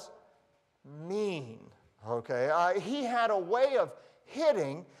was mean, okay? He had a way of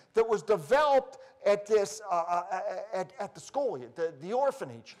hitting that was developed at this, at the school, the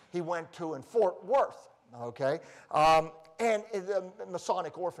orphanage he went to in Fort Worth, okay? And the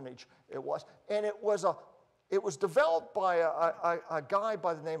Masonic orphanage it was. And it was developed by a guy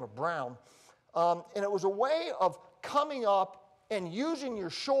by the name of Brown, and it was a way of coming up and using your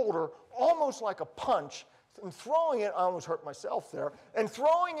shoulder almost like a punch and throwing it, I almost hurt myself there, and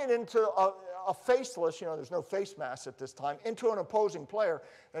throwing it into a faceless, you know, there's no face mask at this time, into an opposing player,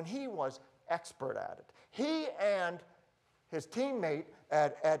 and he was expert at it. He and his teammate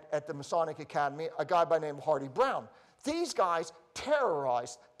at the Masonic Academy, a guy by the name of Hardy Brown, these guys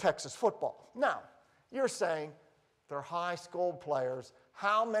terrorized Texas football. Now, you're saying they're high school players.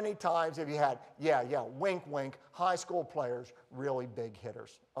 How many times have you had, yeah, wink, wink, high school players, really big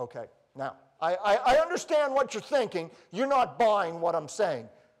hitters? Okay, now, I understand what you're thinking. You're not buying what I'm saying.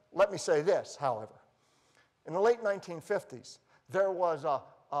 Let me say this, however. In the late 1950s, there was an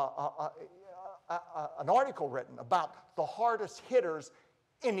article written about the hardest hitters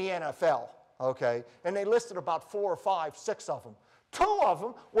in the NFL, okay? And they listed about 4 or 5, 6 of them. 2 of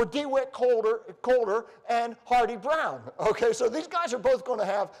them were DeWitt Calder and Hardy Brown. Okay, so these guys are both going to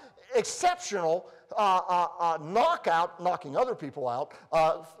have exceptional knocking other people out,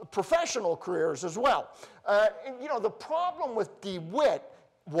 professional careers as well. And, you know, the problem with DeWitt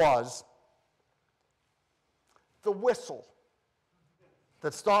was the whistle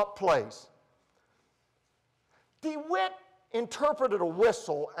that stopped plays. DeWitt interpreted a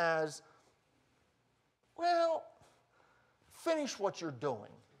whistle as, well, finish what you're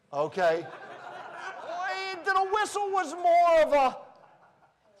doing, okay? That a whistle was more of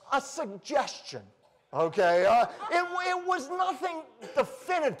a suggestion, okay? It was nothing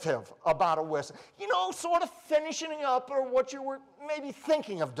definitive about a whistle. You know, sort of finishing up or what you were maybe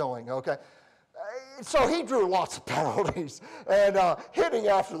thinking of doing, okay? So he drew lots of penalties, and hitting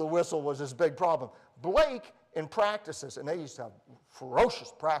after the whistle was his big problem. Blake, in practices, and they used to have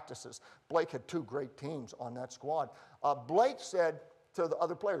ferocious practices. Blake had 2 great teams on that squad. Blake said to the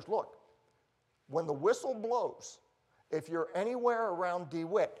other players, look, when the whistle blows, if you're anywhere around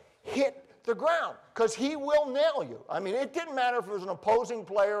DeWitt, hit the ground, because he will nail you. I mean, it didn't matter if it was an opposing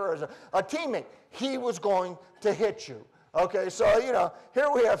player or as a teammate. He was going to hit you. Okay, so, you know,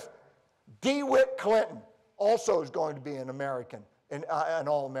 here we have DeWitt Clinton, also is going to be an American, an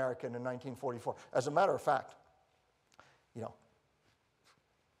All-American in 1944. As a matter of fact, you know,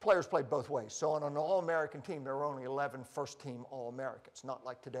 players played both ways. So on an All-American team, there were only 11 first-team All-Americans, not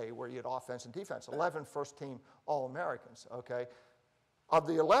like today where you had offense and defense. 11 first-team All-Americans, okay? Of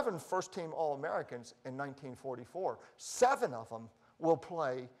the 11 first-team All-Americans in 1944, 7 of them will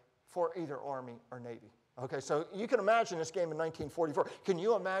play for either Army or Navy. Okay, so you can imagine this game in 1944. Can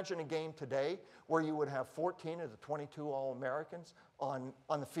you imagine a game today where you would have 14 of the 22 All-Americans on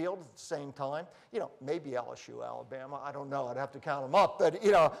the field at the same time? You know, maybe LSU, Alabama. I don't know. I'd have to count them up. But,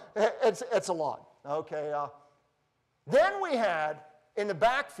 you know, it's a lot. Okay. Then we had, in the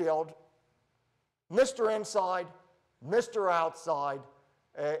backfield, Mr. Inside, Mr. Outside.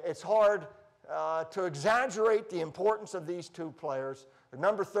 It's hard to exaggerate the importance of these 2 players.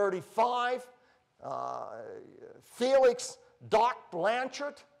 Number 35, Felix Doc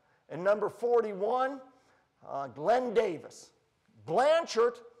Blanchard, and number 41, Glenn Davis.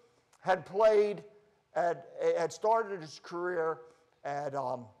 Blanchard had started his career at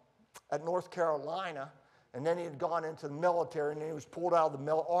North Carolina, and then he had gone into the military, and then he was pulled out of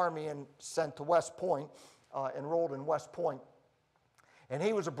the Army and sent to West Point, enrolled in West Point, and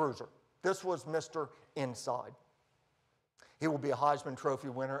he was a bruiser. This was Mr. Inside. He will be a Heisman Trophy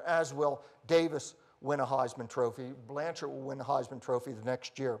winner, as will Davis win a Heisman Trophy. Blanchard will win the Heisman Trophy the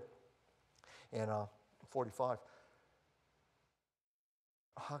next year in 45.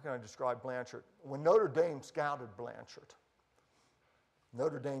 How can I describe Blanchard? When Notre Dame scouted Blanchard,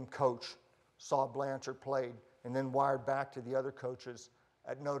 Notre Dame coach saw Blanchard played and then wired back to the other coaches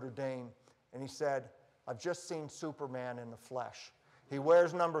at Notre Dame, and he said, I've just seen Superman in the flesh. He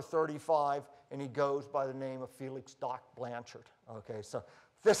wears number 35, and he goes by the name of Felix Doc Blanchard. Okay, so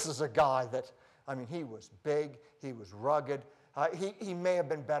this is a guy that, I mean, he was big, he was rugged. He may have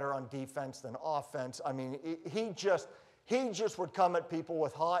been better on defense than offense. I mean, he just would come at people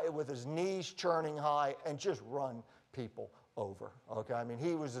with his knees churning high and just run people over. Okay, I mean,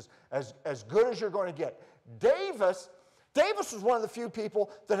 he was as good as you're going to get. Davis was one of the few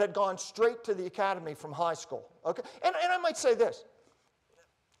people that had gone straight to the academy from high school. Okay, and I might say this.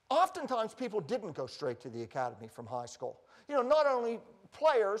 Oftentimes, people didn't go straight to the academy from high school. You know, not only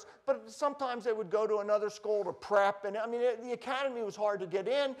players, but sometimes they would go to another school to prep. And I mean, the academy was hard to get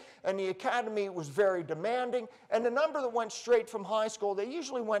in, and the academy was very demanding. And the number that went straight from high school, they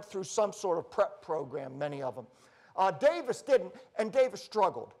usually went through some sort of prep program, many of them. Davis didn't, and Davis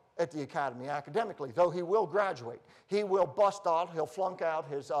struggled at the academy academically, though he will graduate. He will bust out, he'll flunk out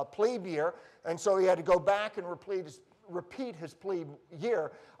his plebe year, and so he had to go back and repeat his plebe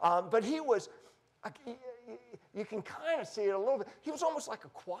year. But he was, you can kind of see it a little bit. He was almost like a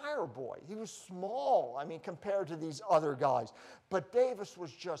choir boy. He was small, I mean, compared to these other guys. But Davis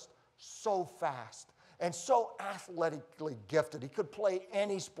was just so fast and so athletically gifted. He could play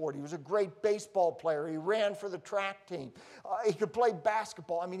any sport. He was a great baseball player. He ran for the track team. He could play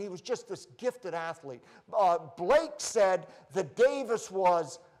basketball. I mean, he was just this gifted athlete. Blake said that Davis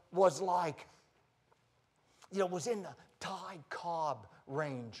was like, you know, was in the Ty Cobb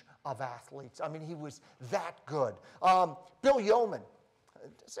range of athletes. I mean, he was that good. Bill Yeoman.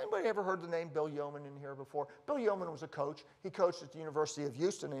 Has anybody ever heard the name Bill Yeoman in here before? Bill Yeoman was a coach. He coached at the University of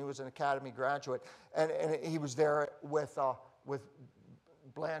Houston, and he was an academy graduate. And he was there with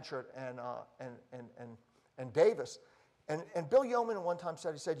Blanchard and Davis. And Bill Yeoman at one time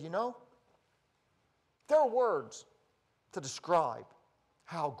said, he said, you know, there are words to describe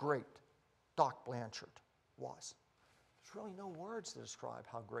how great Doc Blanchard was. there's really no words to describe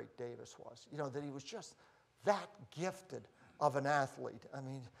how great Davis was. You know, that he was just that gifted of an athlete. I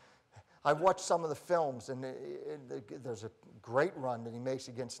mean, I've watched some of the films, and there's a great run that he makes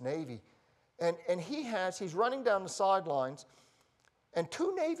against Navy. And he's running down the sidelines, and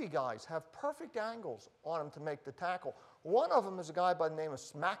two Navy guys have perfect angles on him to make the tackle. One of them is a guy by the name of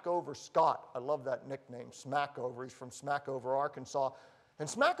Smackover Scott. I love that nickname, Smackover. He's from Smackover, Arkansas. And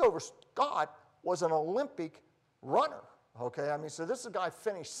Smackover Scott was an Olympic runner. Okay, I mean, so this is a guy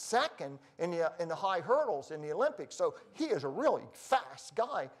finished second in the high hurdles in the Olympics. So he is a really fast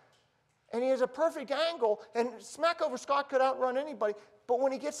guy. And he has a perfect angle, and Smackover Scott could outrun anybody. But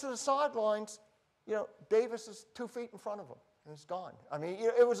when he gets to the sidelines, you know, Davis is 2 feet in front of him, and he's gone. I mean,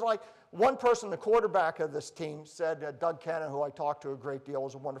 it was like one person, the quarterback of this team, said, Doug Kenna, who I talked to a great deal,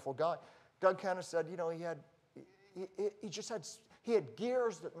 was a wonderful guy. Doug Kenna said, you know, he had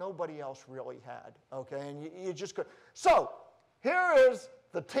gears that nobody else really had, okay, and you just could. So here is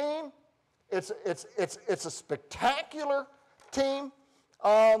the team. It's a spectacular team.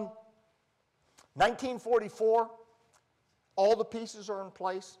 1944, all the pieces are in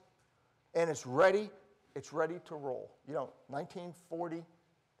place, and it's ready to roll. You know,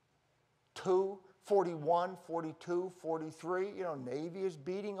 1942, 41, 42, 43, you know, Navy is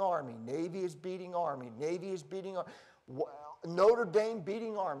beating Army, Navy is beating Army, Navy is beating Army. Notre Dame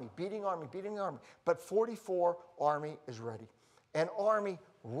beating Army, beating Army, beating Army. But 44, Army is ready. And Army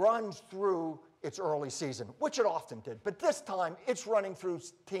runs through its early season, which it often did. But this time, it's running through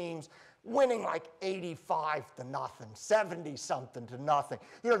teams winning like 85-0, 70-something to nothing.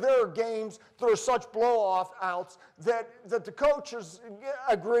 You know, there are games, there are such blow-outs that the coaches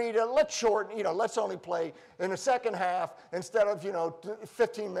agree to, let's shorten, you know, let's only play in the second half instead of, you know,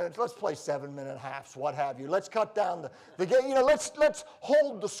 15 minutes, let's play 7-minute halves, what have you. Let's cut down the game, you know, let's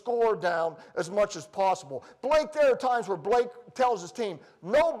hold the score down as much as possible. There are times where Blake tells his team,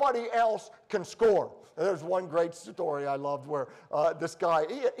 nobody else can score. There's one great story I loved where this guy,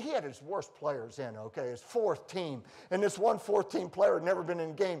 he had his worst players in, okay, his fourth team. And this one fourth team player had never been in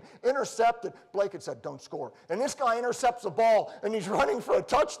a game, intercepted. Blake had said, don't score. And this guy intercepts the ball, and he's running for a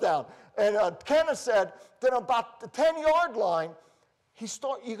touchdown. And Kenneth said that about the 10-yard line,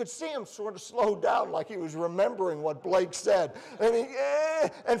 you could see him sort of slow down like he was remembering what Blake said.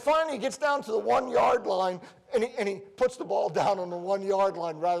 And finally he gets down to the 1-yard line, and he puts the ball down on the 1-yard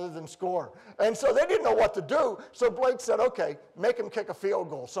line rather than score. And so they didn't know what to do. So Blake said, okay, make him kick a field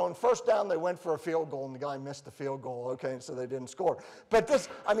goal. So on first down, they went for a field goal, and the guy missed the field goal, okay, and so they didn't score. But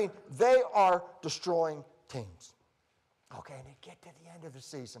they are destroying teams. Okay, and they get to the end of the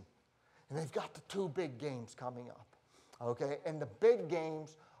season, and they've got the 2 big games coming up. Okay, and the big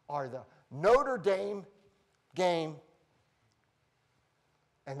games are the Notre Dame game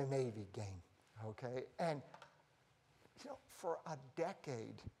and the Navy game. Okay, and you know, for a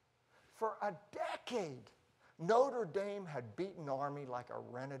decade, Notre Dame had beaten Army like a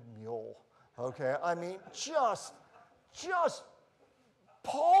rented mule. Okay, I mean, just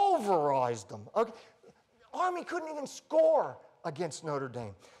pulverized them. Okay, Army couldn't even score against Notre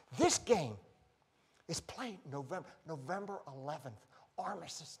Dame. This game is played November 11th,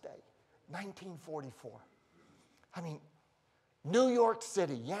 Armistice Day, 1944. I mean, New York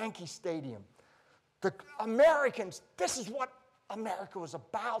City, Yankee Stadium. The Americans, this is what America was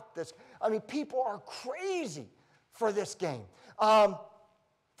about. I mean, people are crazy for this game. You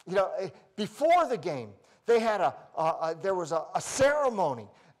know, before the game, they had there was a ceremony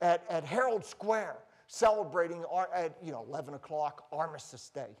at Herald Square celebrating at 11 o'clock Armistice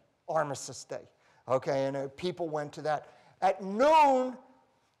Day. Okay, and people went to that. At noon,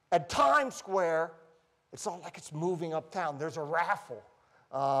 at Times Square, it's all like it's moving uptown. There's a raffle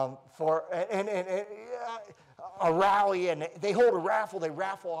for a rally, and they hold a raffle. They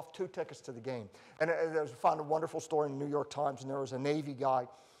raffle off 2 tickets to the game. And I found a wonderful story in the New York Times, and there was a Navy guy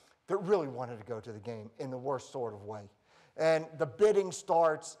that really wanted to go to the game in the worst sort of way. And the bidding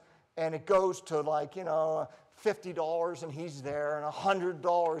starts, and it goes to like, you know, $50 and he's there, and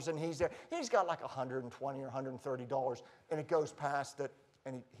 $100 and he's there. He's got like $120 or $130, and it goes past it,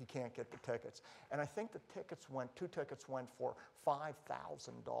 and he can't get the tickets. And I think the 2 tickets went for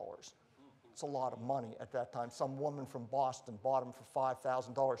 $5,000. It's a lot of money at that time. Some woman from Boston bought them for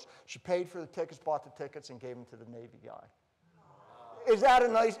 $5,000. She paid for the tickets, bought the tickets, and gave them to the Navy guy. Is that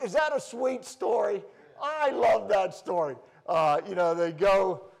a sweet story? I love that story. You know, they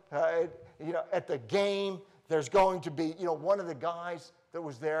go, you know, at the game, there's going to be, you know, one of the guys that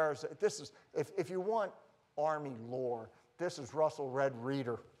was there, if you want Army lore, this is Russell Red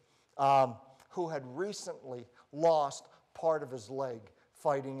Reader, who had recently lost part of his leg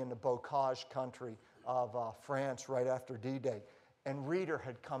fighting in the Bocage country of France right after D-Day. And Reeder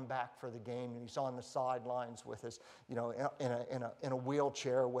had come back for the game, and he's on the sidelines with his, in a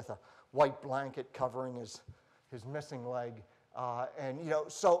wheelchair with a white blanket covering his missing leg.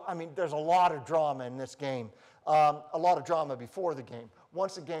 So, I mean, there's a lot of drama in this game. A lot of drama before the game.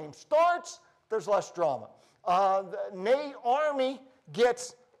 Once the game starts, there's less drama. The Army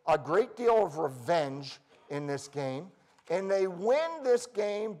gets a great deal of revenge in this game, and they win this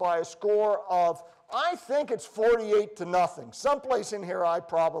game by a score of, I think it's 48-0. Someplace in here I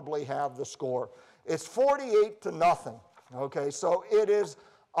probably have the score. It's 48-0. Okay, so it is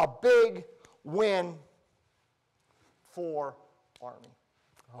a big win for Army.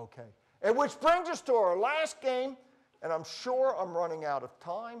 Okay, and which brings us to our last game, and I'm sure I'm running out of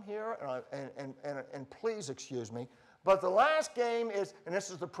time here, and please excuse me, but the last game is, and this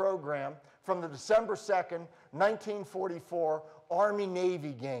is the program, from the December 2nd, 1944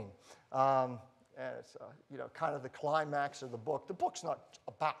 Army-Navy game. And it's kind of the climax of the book. The book's not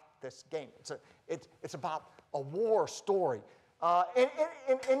about this game. It's about a war story.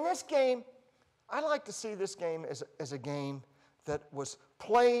 In this game, I like to see this game as a game that was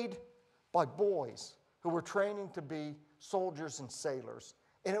played by boys who were training to be soldiers and sailors.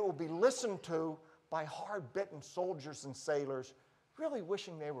 And it will be listened to by hard-bitten soldiers and sailors really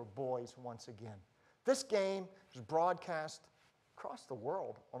wishing they were boys once again. This game is broadcast across the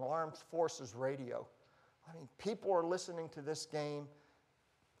world on Armed Forces Radio. I mean, people are listening to this game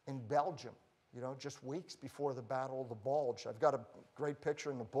in Belgium, just weeks before the Battle of the Bulge. I've got a great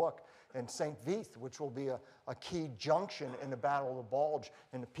picture in the book in St. Vith, which will be a key junction in the Battle of the Bulge,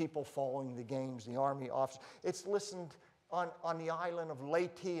 and the people following the games, the Army officers. It's listened on the island of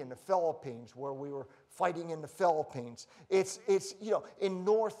Leyte in the Philippines, where we were fighting in the Philippines. It's in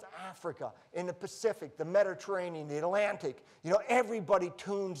North Africa, in the Pacific, the Mediterranean, the Atlantic. Everybody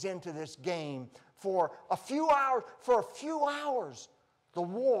tunes into this game for a few hours. For a few hours, the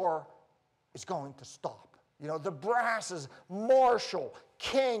war is going to stop. The brasses, Marshal,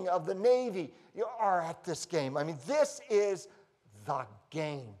 King of the Navy, are at this game. I mean, this is the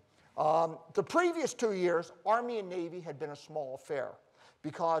game. The previous 2 years, Army and Navy had been a small affair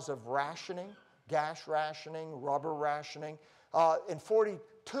because of rationing, gas rationing, rubber rationing. In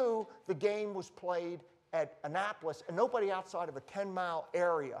 42, the game was played at Annapolis, and nobody outside of a 10-mile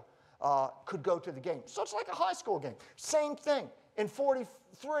area could go to the game. So it's like a high school game. Same thing. In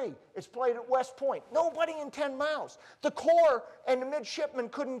 43, it's played at West Point. Nobody in 10 miles. The Corps and the midshipmen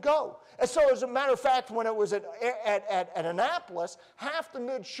couldn't go. And so, as a matter of fact, when it was at Annapolis, half the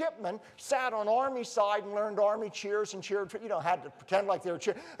midshipmen sat on Army side and learned Army cheers and cheered, had to pretend like they were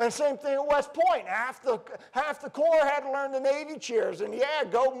cheering. And same thing at West Point. Half the Corps had to learn the Navy cheers and, yeah,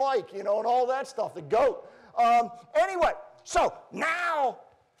 go Mike, and all that stuff, the GOAT. Anyway, so now,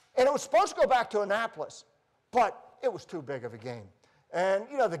 and it was supposed to go back to Annapolis, but it was too big of a game. And,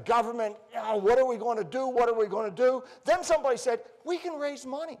 the government, what are we going to do? What are we going to do? Then somebody said, we can raise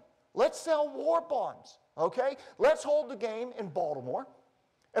money. Let's sell war bonds, okay? Let's hold the game in Baltimore,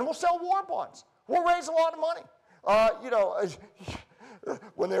 and we'll sell war bonds. We'll raise a lot of money.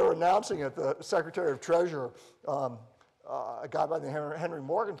 When they were announcing it, the Secretary of Treasury, a guy by the name of Henry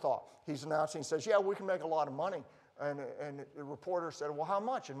Morgenthau, he's announcing, he says, yeah, we can make a lot of money. And the reporter said, well, how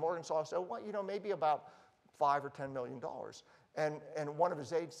much? And Morgenthau said, well, maybe about $5 or $10 million. And one of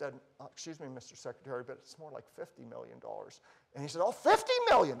his aides said, excuse me, Mr. Secretary, but it's more like $50 million. And he said, oh, $50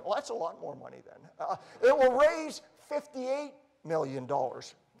 million? Well, that's a lot more money then. It will raise $58 million.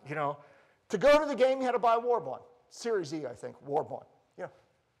 To go to the game, you had to buy a war bond. Series E, I think, war bond.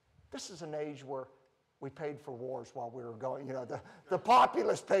 This is an age where we paid for wars while we were going. The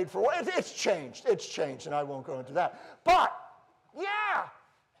populace paid for wars. It's changed, and I won't go into that. But, yeah,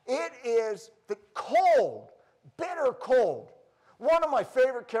 it is the cold, bitter cold. One of my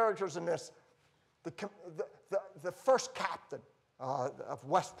favorite characters in this, the first captain of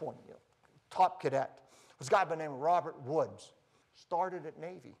West Point, top cadet, was a guy by the name of Robert Woods. Started at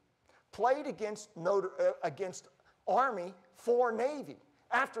Navy. Played against Army for Navy.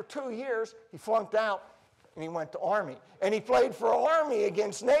 After 2 years, he flunked out and he went to Army. And he played for Army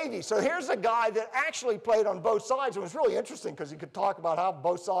against Navy. So here's a guy that actually played on both sides. It was really interesting because he could talk about how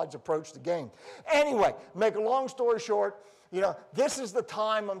both sides approached the game. Anyway, make a long story short, this is the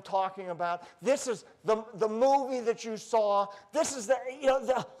time I'm talking about. This is the movie that you saw. This is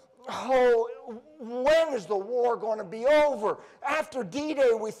when is the war going to be over? After D-Day,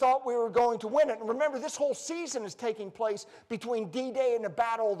 we thought we were going to win it. And remember, this whole season is taking place between D-Day and the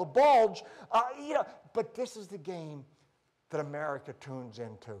Battle of the Bulge. But this is the game that America tunes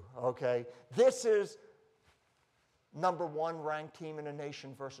into, okay? This is #1 ranked team in the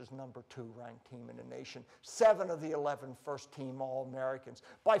nation versus #2 ranked team in the nation. 7 of the 11 first-team All-Americans.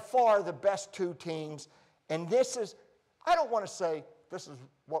 By far the best 2 teams. And this is, I don't want to say this is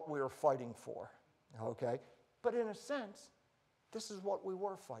what we were fighting for, okay? But in a sense, this is what we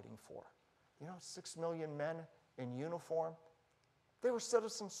were fighting for. You know, 6 million men in uniform. They were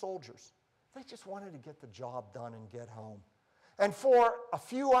citizen soldiers. They just wanted to get the job done and get home. And for a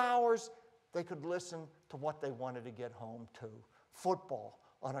few hours, they could listen to what they wanted to get home to. Football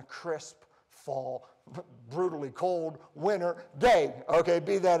on a crisp fall, brutally cold winter day. Okay,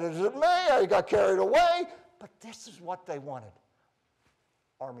 be that as it may, I got carried away, but this is what they wanted.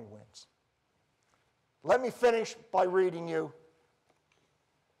 Army wins. Let me finish by reading you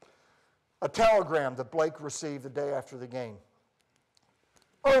a telegram that Blake received the day after the game.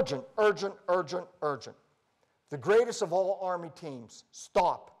 Urgent, urgent, urgent, urgent. The greatest of all Army teams,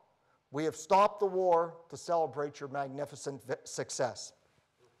 stop. We have stopped the war to celebrate your magnificent success.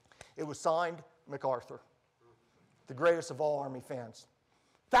 It was signed MacArthur, the greatest of all Army fans.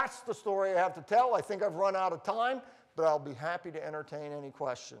 That's the story I have to tell. I think I've run out of time, but I'll be happy to entertain any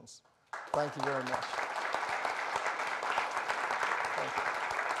questions. Thank you very much.